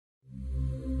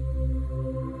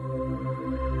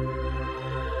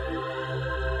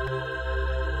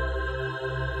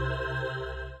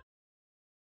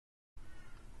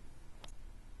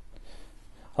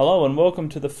Hello and welcome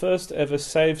to the first ever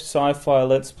Save Sci-Fi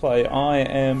Let's Play. I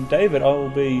am David. I will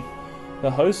be the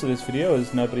host of this video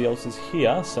as nobody else is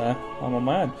here, so I'm on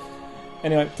my own.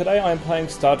 Anyway, today I am playing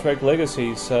Star Trek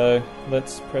Legacy, so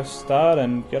let's press start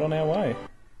and get on our way.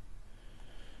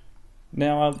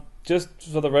 Now, just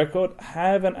for the record,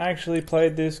 haven't actually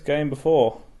played this game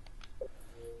before.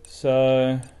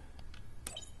 So,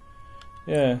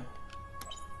 yeah.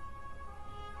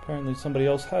 Apparently somebody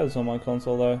else has on my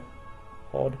console though.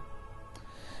 Odd.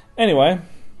 Anyway,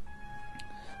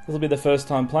 this will be the first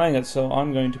time playing it, so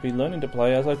I'm going to be learning to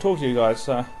play as I talk to you guys,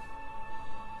 so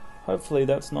hopefully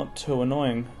that's not too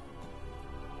annoying.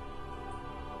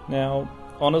 Now,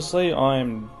 honestly,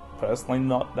 I'm personally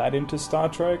not that into Star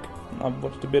Trek. I've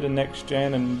watched a bit of Next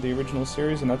Gen and the original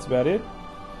series, and that's about it.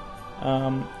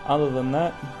 Other than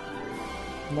that,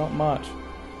 not much.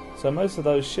 So most of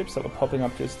those ships that were popping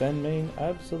up just then mean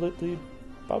absolutely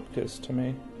bupkis to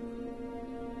me.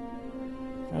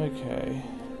 Okay.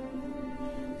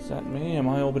 Is that me? Am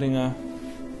I orbiting a... I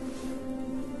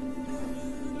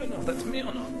don't know if that's me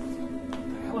or not.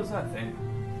 What the hell is that thing?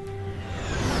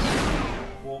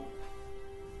 Whoa.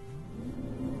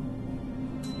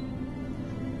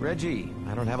 Reggie,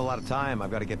 I don't have a lot of time.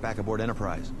 I've got to get back aboard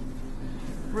Enterprise.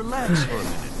 Relax for a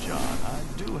minute, John. I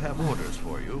do have orders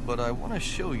for you, but I want to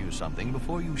show you something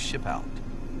before you ship out.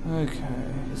 Okay.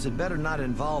 This had better not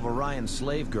involve Orion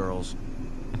slave girls.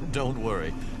 Don't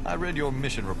worry. I read your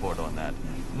mission report on that.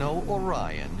 No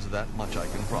Orions, that much I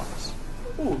can promise.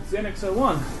 Ooh, it's the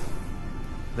NX-01.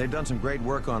 They've done some great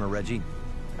work on her, Reggie.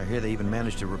 I hear they even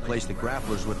managed to replace the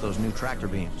grapplers with those new tractor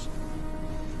beams.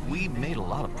 We've made a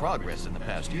lot of progress in the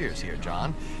past years here,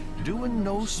 John, due in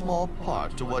no small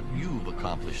part to what you've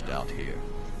accomplished out here.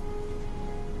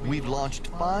 We've launched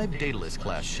 5 Daedalus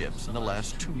class ships in the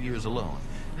last 2 years alone.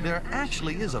 There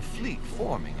actually is a fleet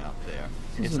forming out there.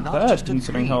 It's Isn't not bad just a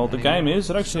considering dream how old the game anymore. is.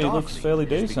 It actually looks fairly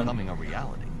Starfleet is decent. becoming a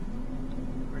reality.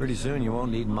 Pretty soon you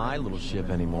won't need my little ship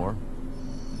anymore.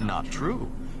 Not true.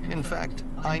 In fact,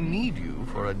 I need you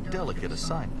for a delicate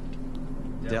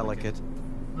assignment. Delicate.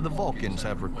 The Vulcans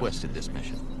have requested this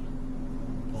mission.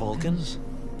 Vulcans?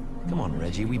 Come on,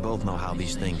 Reggie, we both know how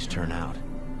these things turn out.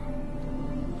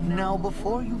 Now,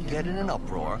 before you get in an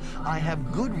uproar, I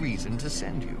have good reason to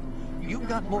send you. You've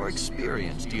got more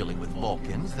experience dealing with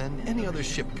Vulcans than any other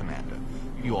ship commander.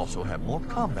 You also have more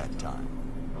combat time.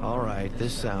 All right,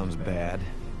 this sounds bad.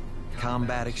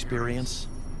 Combat experience?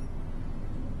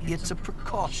 It's a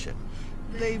precaution.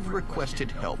 They've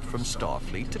requested help from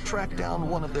Starfleet to track down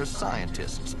one of their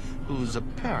scientists who's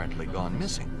apparently gone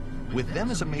missing. With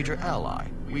them as a major ally,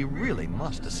 we really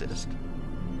must assist.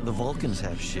 The Vulcans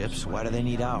have ships. Why do they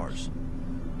need ours?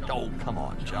 Oh, come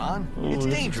on, John. Ooh, It's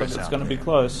this dangerous looks like it's out going to be there.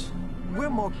 close. We're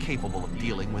more capable of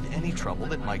dealing with any trouble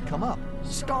that might come up.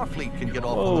 Starfleet can get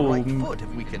off on the right foot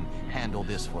if we can handle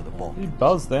this for the He Vulcans.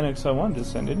 buzzed the NX-01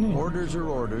 just then, didn't he? Orders are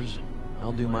orders.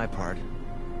 I'll do my part.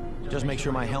 Just make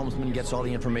sure my helmsman gets all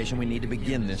the information we need to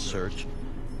begin this search.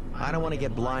 I don't want to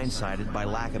get blindsided by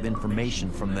lack of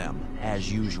information from them,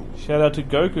 as usual. Shout out to I've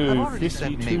Goku already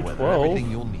sent Mayweather 5212. everything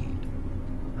you'll need.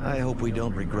 I hope we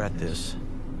don't regret this.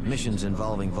 Missions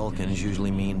involving Vulcans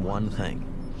usually mean one thing.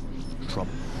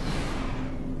 Trouble.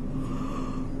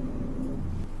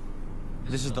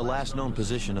 This is the last known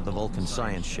position of the Vulcan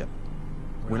science ship.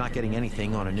 We're not getting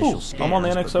anything on initial Ooh, scans, I'm on the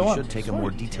but NX-01. we should take a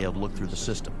more detailed look through the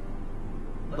system.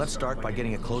 Let's start by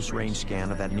getting a close-range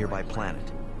scan of that nearby planet.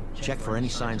 Check for any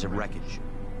signs of wreckage.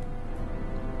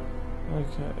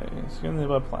 Okay, it's going to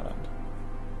nearby planet.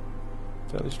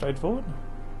 Fairly straightforward.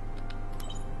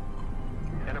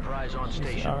 Enterprise on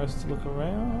station. RS to look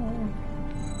around.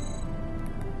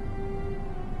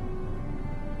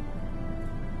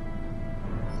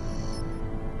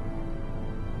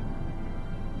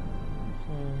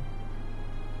 Okay.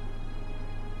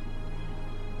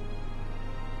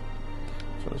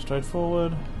 Fairly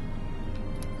straightforward.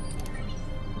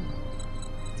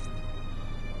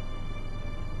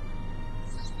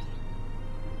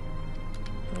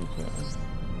 Okay.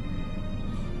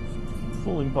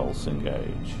 Full impulse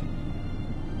engage.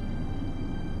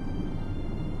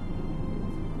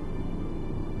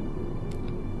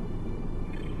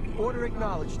 Order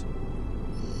acknowledged.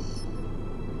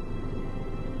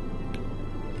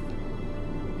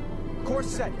 Course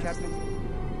set, Captain.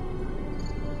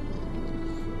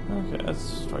 Okay, that's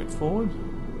straightforward.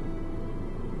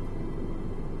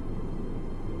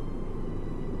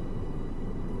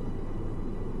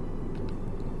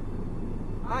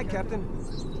 Hi, Captain.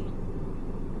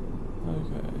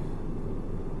 Okay.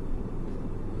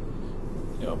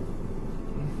 Yep.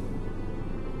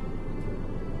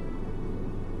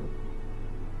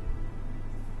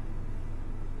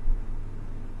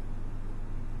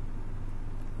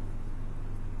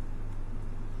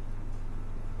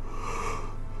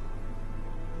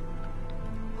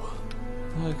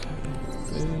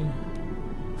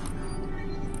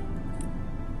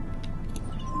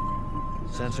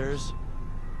 Sensors?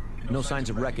 No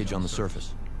signs of wreckage on the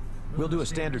surface. We'll do a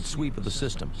standard sweep of the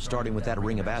system, starting with that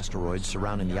ring of asteroids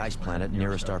surrounding the ice planet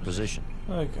nearest our position.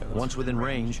 Okay. Once within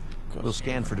range, we'll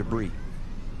scan for debris.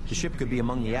 The ship could be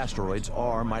among the asteroids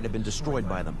or might have been destroyed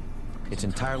by them. It's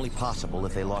entirely possible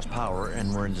if they lost power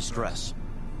and were in distress.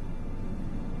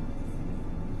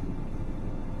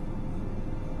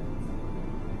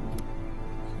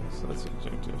 So that's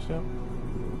objectives, yep.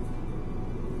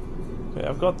 Okay,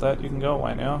 I've got that. You can go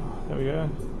away now. There we go.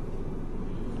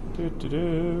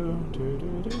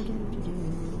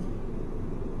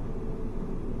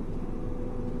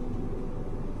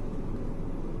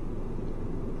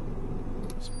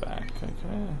 It's back,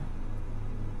 okay.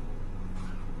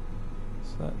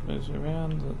 So that moves me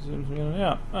around, that zooms me in and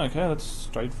out. Okay, that's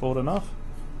straightforward enough.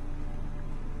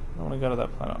 I don't want to go to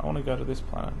that planet, I want to go to this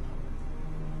planet.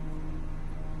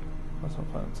 What's my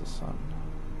planet? It's the sun.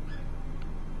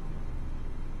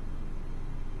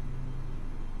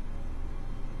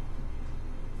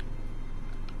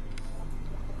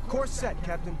 Course set,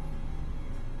 Captain.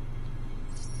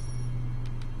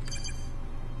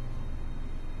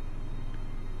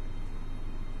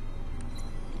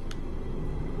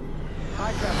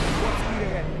 Hi, Captain. Full speed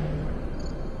ahead.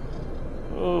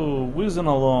 Oh, whizzing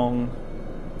along.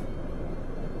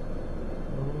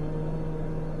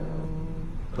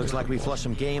 Looks like we flushed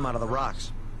some game out of the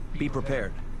rocks. Be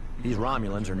prepared. These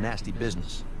Romulans are nasty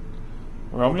business.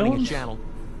 Opening a Romulans? channel.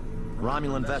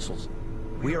 Romulan vessels.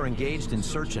 We are engaged in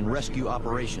search and rescue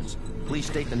operations. Please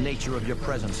state the nature of your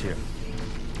presence here.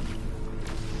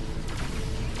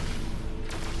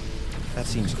 That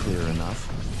seems clear enough.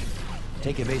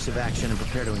 Take evasive action and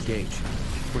prepare to engage.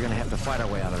 We're gonna have to fight our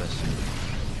way out of this.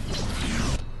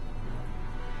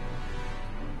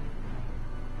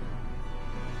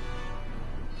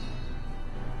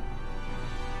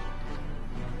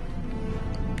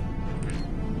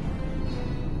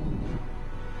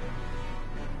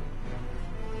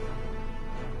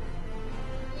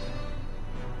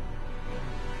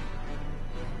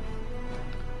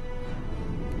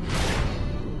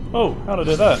 Oh, how to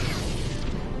do that?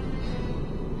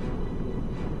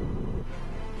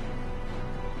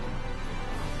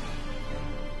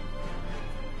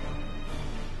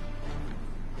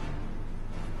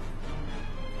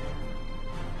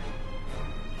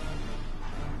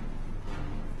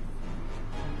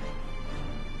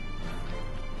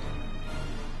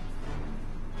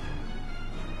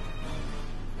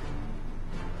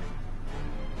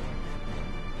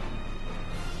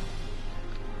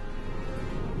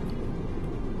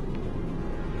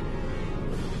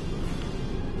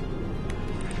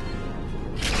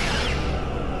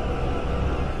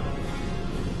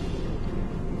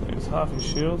 Half his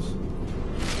shields.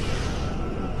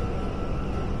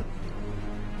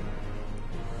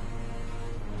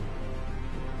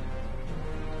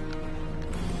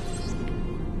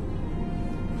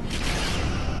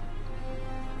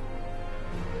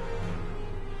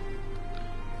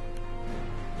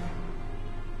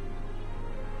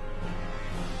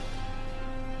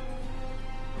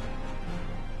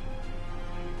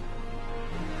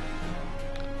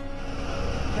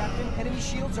 Captain, enemy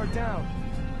shields are down.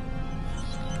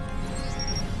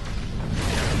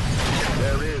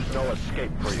 There is no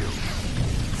escape for you.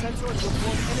 Sensors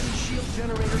report enemy shield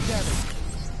generator damage.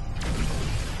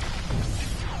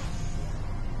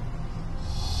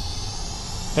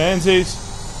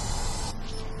 Pansies!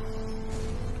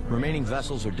 Remaining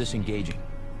vessels are disengaging.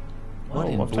 What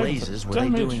in I've taken blazes some were they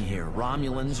damage. doing here?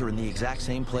 Romulans are in the exact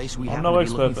same place we I'm happen no to be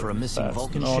expert, looking but for a missing that's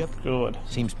Vulcan not ship? good.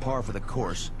 Seems par for the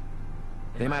course.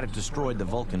 They might have destroyed the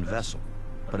Vulcan vessel,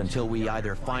 but until we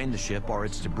either find the ship or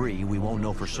its debris, we won't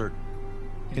know for certain.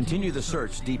 Continue the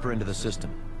search deeper into the system.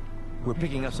 We're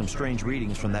picking up some strange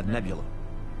readings from that nebula.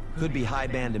 Could be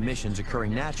high-band emissions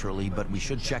occurring naturally, but we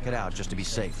should check it out just to be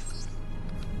safe.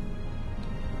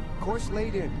 Course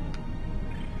laid in.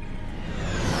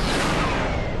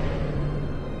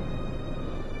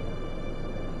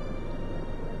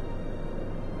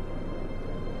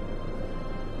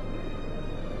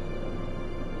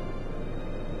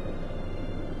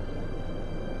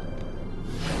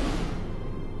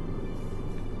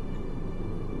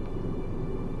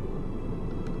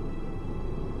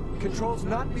 Controls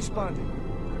not responding.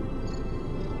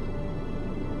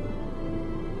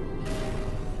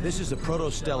 This is a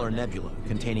protostellar nebula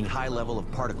containing high level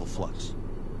of particle flux.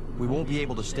 We won't be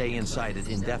able to stay inside it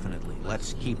indefinitely.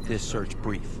 Let's keep this search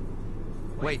brief.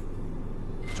 Wait.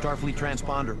 Starfleet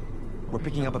transponder. We're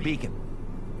picking up a beacon.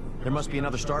 There must be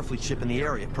another Starfleet ship in the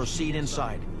area. Proceed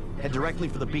inside. Head directly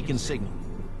for the beacon signal.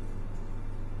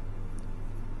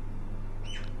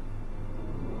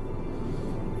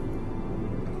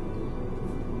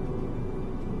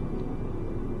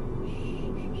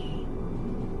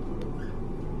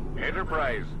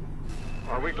 Enterprise.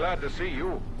 Are we glad to see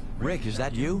you? Rick, is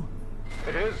that you?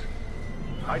 It is.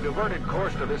 I diverted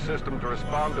course to this system to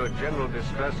respond to a general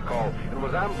distress call and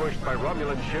was ambushed by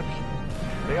Romulan ships.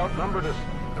 They outnumbered us,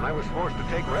 and I was forced to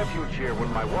take refuge here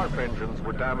when my warp engines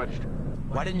were damaged.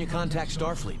 Why didn't you contact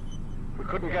Starfleet? We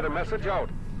couldn't get a message out.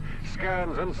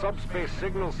 Scans and subspace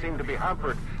signals seem to be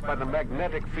hampered by the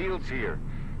magnetic fields here.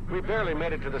 We barely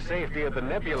made it to the safety of the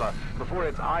nebula before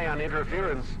its ion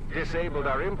interference disabled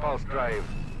our impulse drive.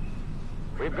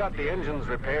 We've got the engines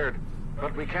repaired,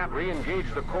 but we can't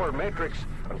re-engage the core matrix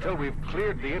until we've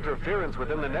cleared the interference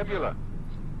within the nebula.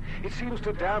 It seems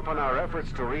to dampen our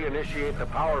efforts to reinitiate the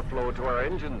power flow to our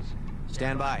engines.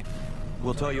 Stand by.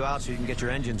 We'll tow you out so you can get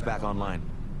your engines back online.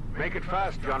 Make it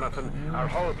fast, Jonathan. Our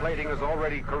hull plating is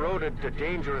already corroded to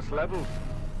dangerous levels.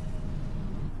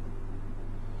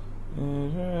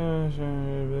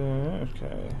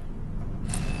 Okay.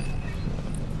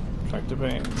 Tractor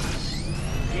beam.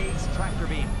 Engage tractor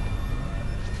beam.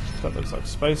 That looks like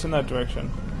space in that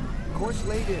direction. Course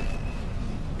laid in.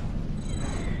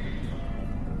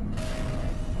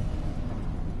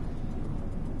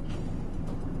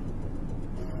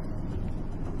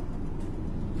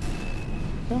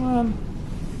 Come on.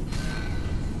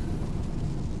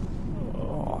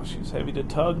 Oh, she's heavy to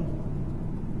tug.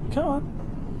 Come on.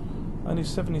 Only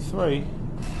 73.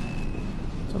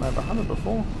 It's on over 100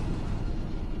 before.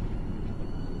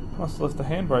 Must have left the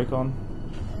handbrake on.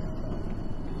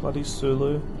 Bloody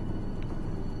Sulu.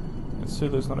 And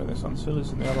Sulu's not in this one.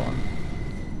 Sulu's in the other one.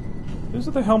 Who's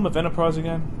at the helm of Enterprise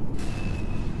again?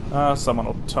 Someone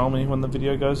will tell me when the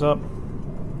video goes up.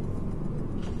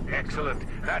 Excellent.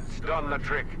 That's done the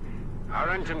trick. Our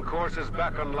engine course is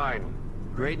back online.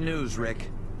 Great news, Rick.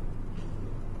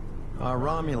 Our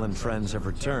Romulan friends have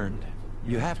returned.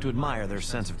 You have to admire their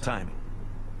sense of timing.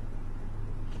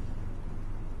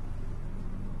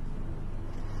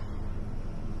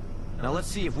 Now let's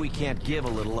see if we can't give a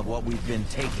little of what we've been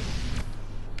taking.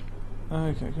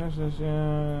 Okay, gosh,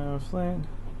 flank.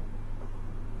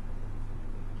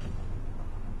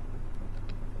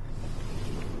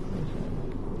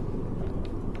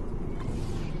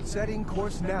 Setting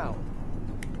course now.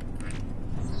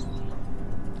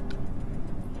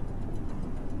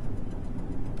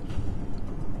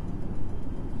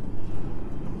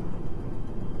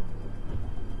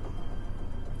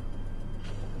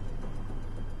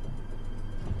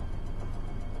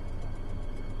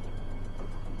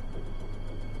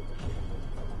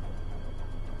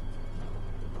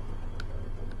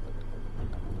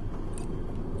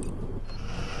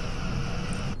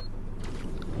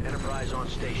 Enterprise on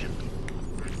station.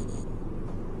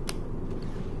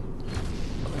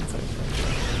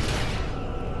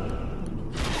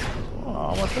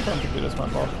 Oh, what's the computer's my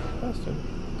boss? Bastard.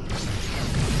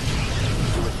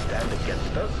 You would stand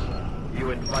against us?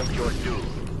 You invite your doom.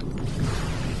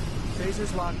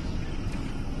 Phasers locked.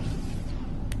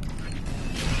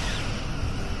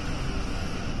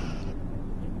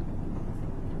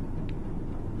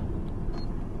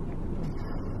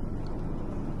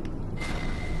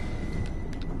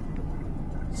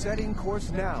 Setting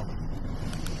course now.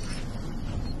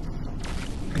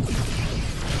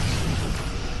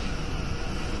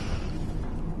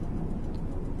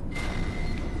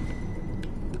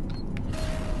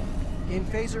 In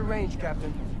phaser range,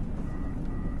 Captain.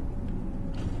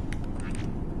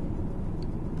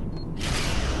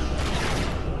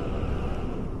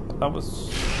 That was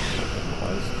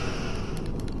close.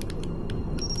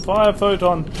 Fire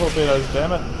photon torpedoes,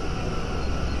 damn it.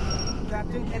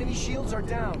 Captain, enemy shields are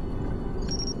down.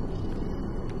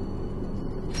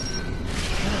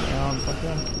 Down, fuck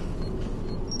yeah.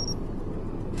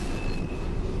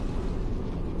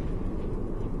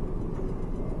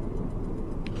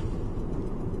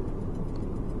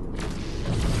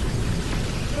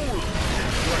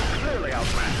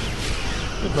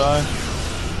 Goodbye.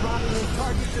 Romulan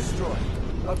target destroyed.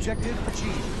 Objective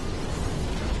achieved.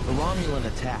 The Romulan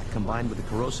attack, combined with the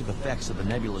corrosive effects of the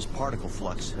nebula's particle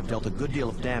flux, have dealt a good deal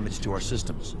of damage to our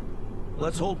systems.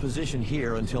 Let's hold position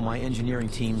here until my engineering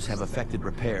teams have effected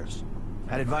repairs.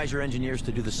 I'd advise your engineers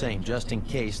to do the same, just in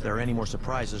case there are any more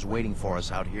surprises waiting for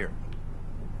us out here.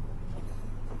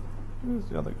 Who's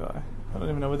the other guy? I don't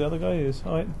even know where the other guy is.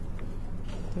 Oh wait.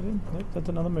 Nope, that's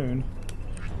another moon.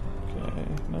 Okay,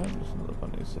 no, there's another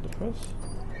one needs to depress.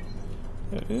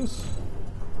 There it is.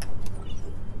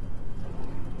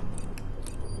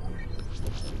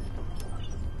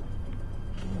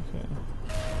 Okay.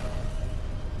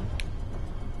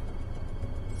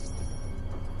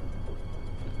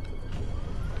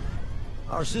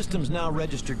 Our systems now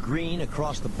register green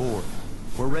across the board.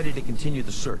 We're ready to continue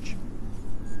the search.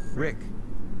 Rick,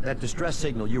 That distress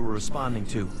signal you were responding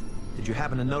to, did you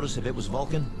happen to notice if it was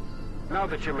Vulcan? Now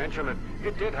that you mention it,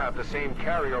 it did have the same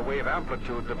carrier wave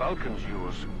amplitude the Vulcans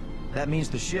use. That means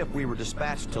the ship we were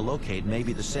dispatched to locate may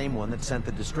be the same one that sent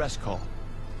the distress call.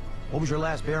 What was your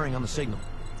last bearing on the signal?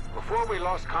 Before we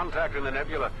lost contact in the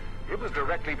nebula, it was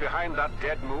directly behind that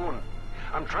dead moon.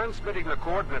 I'm transmitting the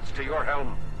coordinates to your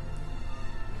helm.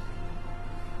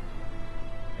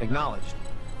 Acknowledged.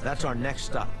 That's our next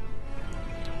stop.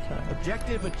 Okay.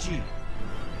 Objective achieved.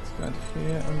 Let's go into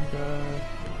here and go...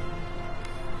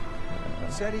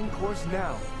 Setting course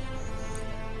now.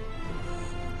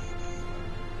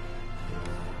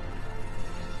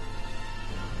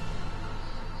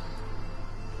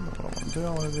 Not what I want to do. I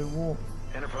want to do warp.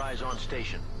 Enterprise on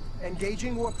station.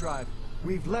 Engaging warp drive.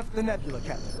 We've left the nebula,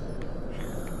 Captain.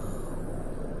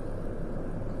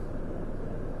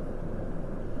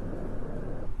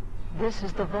 This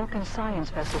is the Vulcan science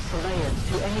vessel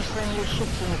Solaeus to any friendly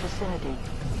ships in the vicinity.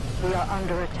 We are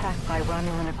under attack by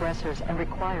Romulan aggressors and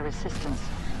require assistance.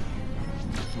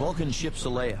 Vulcan ship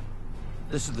Solaeus.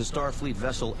 This is the Starfleet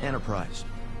vessel Enterprise.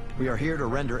 We are here to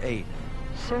render aid.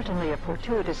 Certainly a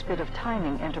fortuitous bit of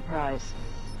timing, Enterprise.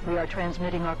 We are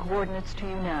transmitting our coordinates to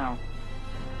you now.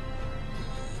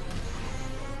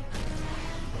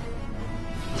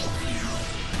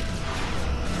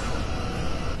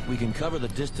 We can cover the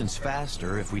distance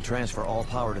faster if we transfer all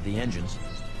power to the engines.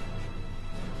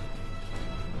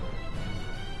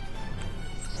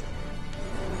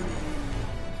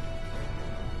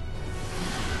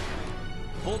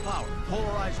 Full power.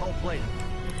 Polarize hull plating.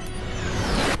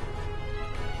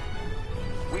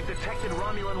 We've detected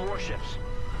Romulan warships.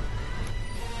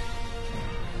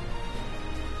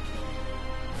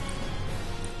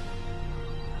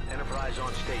 Enterprise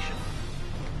on station.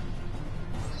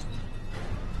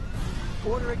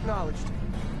 Order acknowledged.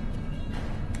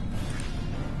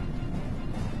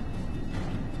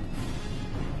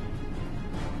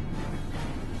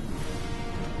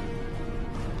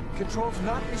 Controls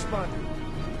not responding.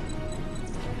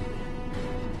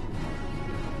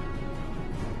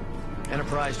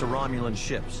 Enterprise to Romulan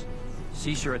ships.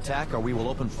 Cease your attack or we will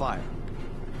open fire.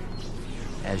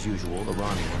 As usual, the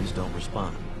Romulans don't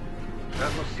respond.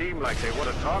 Doesn't seem like they would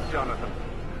have talked, Jonathan.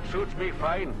 Suits me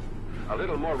fine. A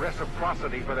little more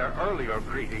reciprocity for their earlier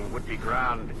greeting would be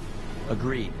grand.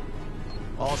 Agreed.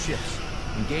 All ships,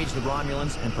 engage the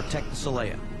Romulans and protect the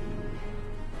Solaeus.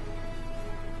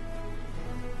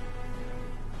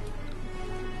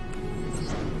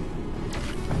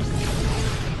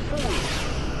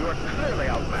 Fools! You are clearly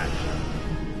outmatched.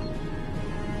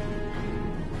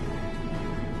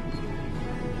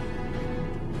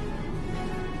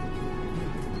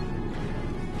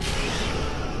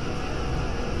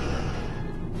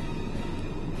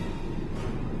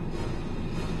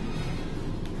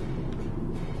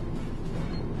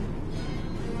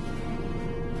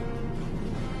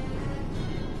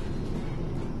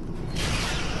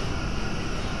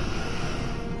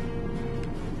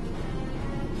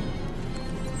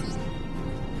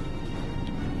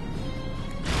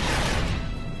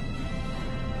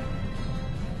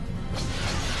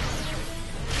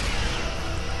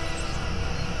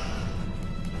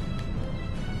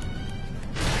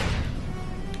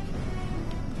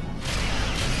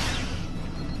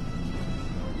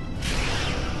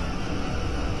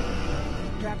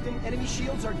 Captain, enemy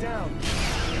shields are down.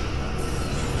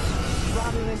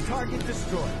 Romulan target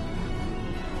destroyed.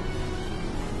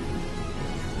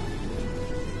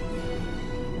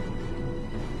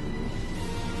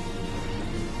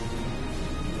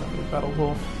 Battle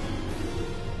Wolf.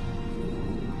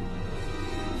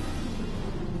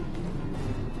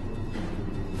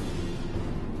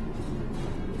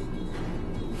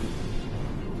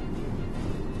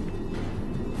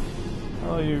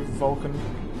 Oh, you Vulcan.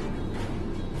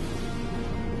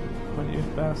 What are you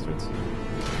bastards?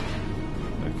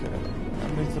 Okay,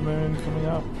 underneath the moon coming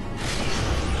up.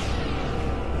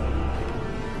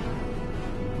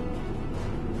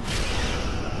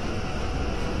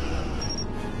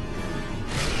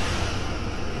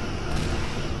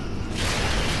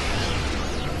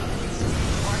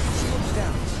 Shields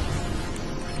down.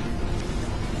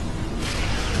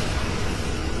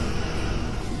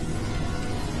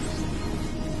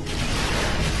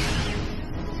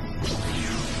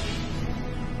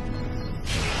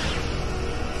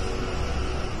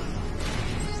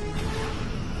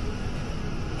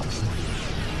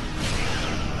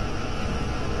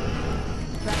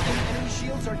 Captain, enemy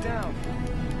shields are down.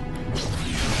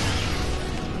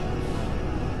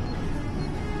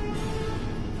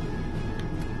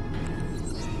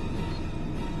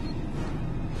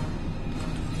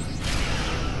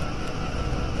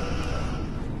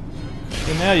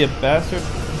 now, you bastard.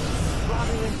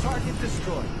 Romulan target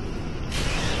destroyed.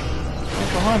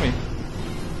 Get behind me.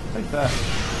 Take that.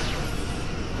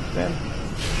 Damn.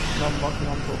 Not locking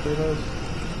on torpedoes.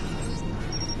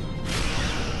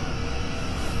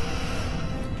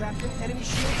 Captain, enemy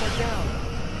shields are down.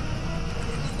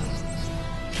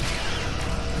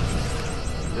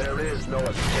 There is no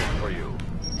escape for you.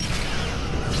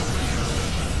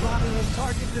 Romulan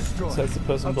target destroyed. So that's the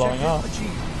person blowing up. Objective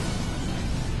achieved.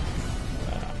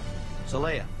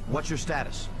 Saleya, what's your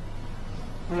status?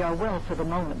 We are well for the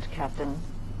moment, Captain.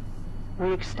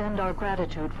 We extend our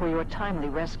gratitude for your timely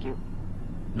rescue.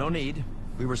 No need.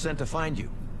 We were sent to find you.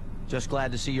 Just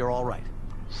glad to see you're all right.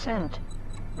 Sent?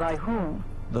 By whom?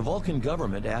 The Vulcan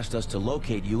government asked us to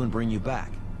locate you and bring you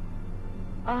back.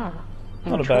 Ah.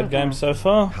 Not a bad game so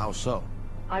far. How so?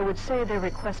 I would say their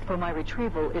request for my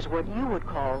retrieval is what you would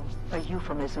call a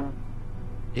euphemism.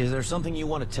 Is there something you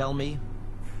want to tell me?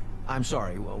 I'm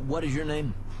sorry, what is your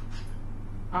name?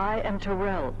 I am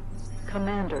Terrell,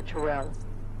 Commander Terrell.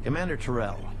 Commander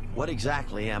Terrell, what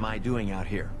exactly am I doing out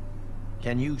here?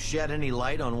 Can you shed any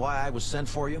light on why I was sent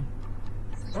for you?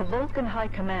 The Vulcan High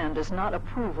Command does not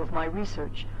approve of my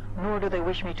research, nor do they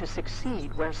wish me to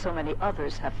succeed where so many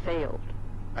others have failed.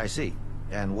 I see.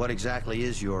 And what exactly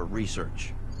is your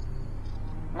research?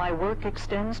 My work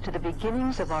extends to the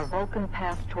beginnings of our Vulcan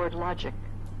path toward logic.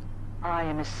 I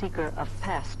am a seeker of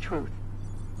past truth.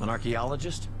 An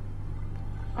archaeologist?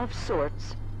 Of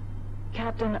sorts.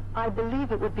 Captain, I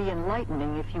believe it would be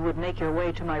enlightening if you would make your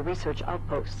way to my research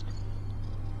outpost.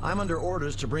 I'm under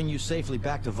orders to bring you safely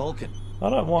back to Vulcan. I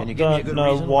don't Can you give me a don't good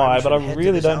know reason why why, we but I should head to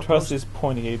really this don't trust outpost? this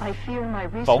pointy I fear my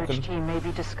research Vulcan. team may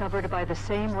be discovered by the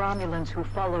same Romulans who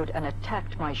followed and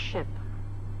attacked my ship.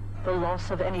 The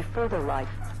loss of any further life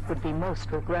would be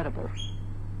most regrettable.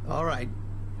 All right.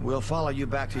 We'll follow you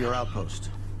back to your outpost.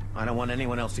 I don't want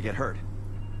anyone else to get hurt.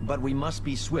 But we must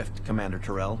be swift, Commander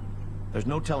Terrell. There's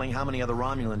no telling how many other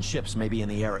Romulan ships may be in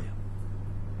the area.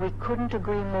 We couldn't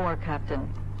agree more,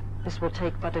 Captain. This will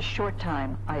take but a short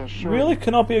time, I assure Really you.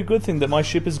 cannot be a good thing that my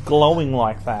ship is glowing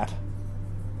like that.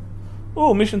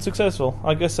 Oh, mission successful.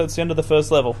 I guess that's the end of the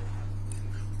first level.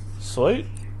 Sweet.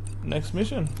 Next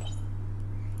mission.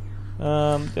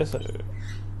 Yes I do.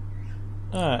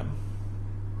 Alright.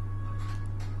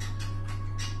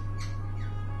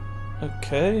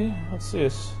 Okay, what's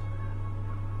this?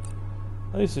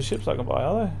 Are these the ships I can buy,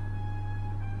 are they?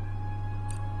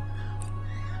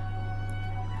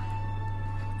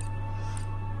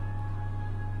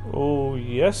 Oh,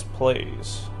 yes,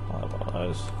 please. I'll have one of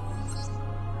those.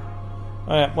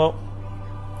 Alright, well,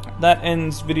 that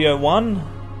ends video 1.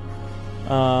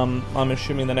 I'm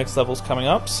assuming the next level's coming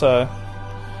up, so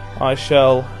I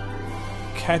shall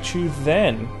catch you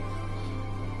then.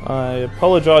 I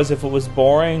apologise if it was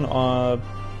boring. I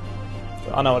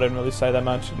know I didn't really say that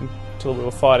much until we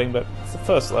were fighting, but it's the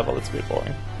first level, it's a bit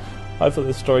boring. Hopefully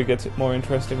the story gets more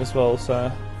interesting as well,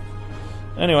 so...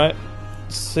 Anyway,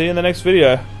 see you in the next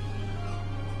video.